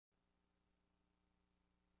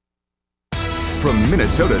From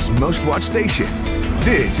Minnesota's most watched station,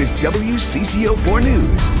 this is WCCO-4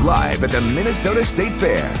 News, live at the Minnesota State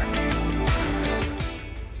Fair.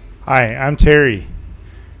 Hi, I'm Terry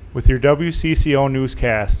with your WCCO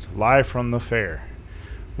newscast, live from the fair.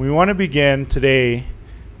 We want to begin today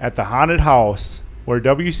at the haunted house where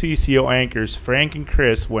WCCO anchors Frank and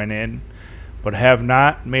Chris went in, but have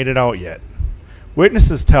not made it out yet.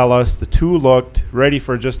 Witnesses tell us the two looked ready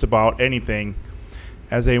for just about anything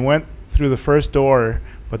as they went through the first door,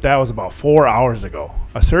 but that was about 4 hours ago.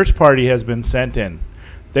 A search party has been sent in.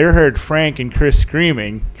 They heard Frank and Chris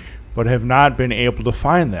screaming, but have not been able to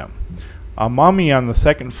find them. A mummy on the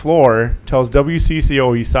second floor tells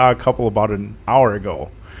WCCO he saw a couple about an hour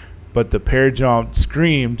ago, but the pair jumped,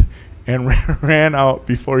 screamed, and ran out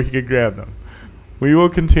before he could grab them. We will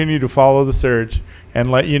continue to follow the search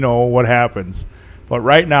and let you know what happens. But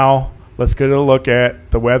right now, let's get a look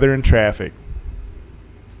at the weather and traffic.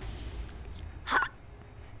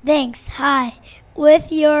 Thanks. Hi.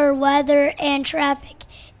 With your weather and traffic,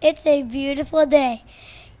 it's a beautiful day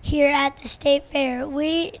here at the State Fair.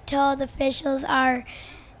 We told officials are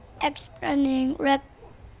expecting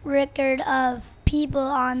record of people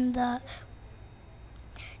on the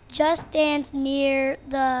Just Dance near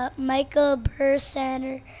the Michael Burr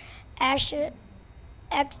Center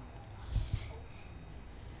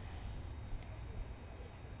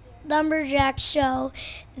Lumberjack show.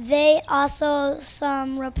 They also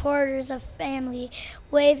some reporters of family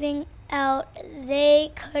waving out.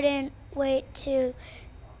 They couldn't wait to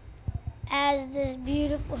as this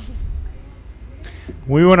beautiful.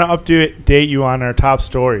 We want to update you on our top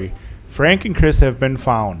story. Frank and Chris have been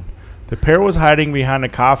found. The pair was hiding behind a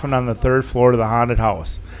coffin on the third floor of the haunted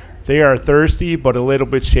house. They are thirsty but a little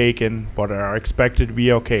bit shaken, but are expected to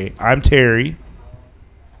be okay. I'm Terry.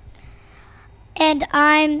 And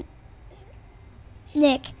I'm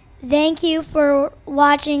Nick. Thank you for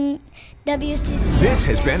watching WCCO. This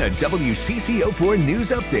has been a WCCO-4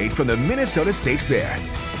 News Update from the Minnesota State Fair.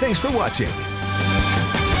 Thanks for watching.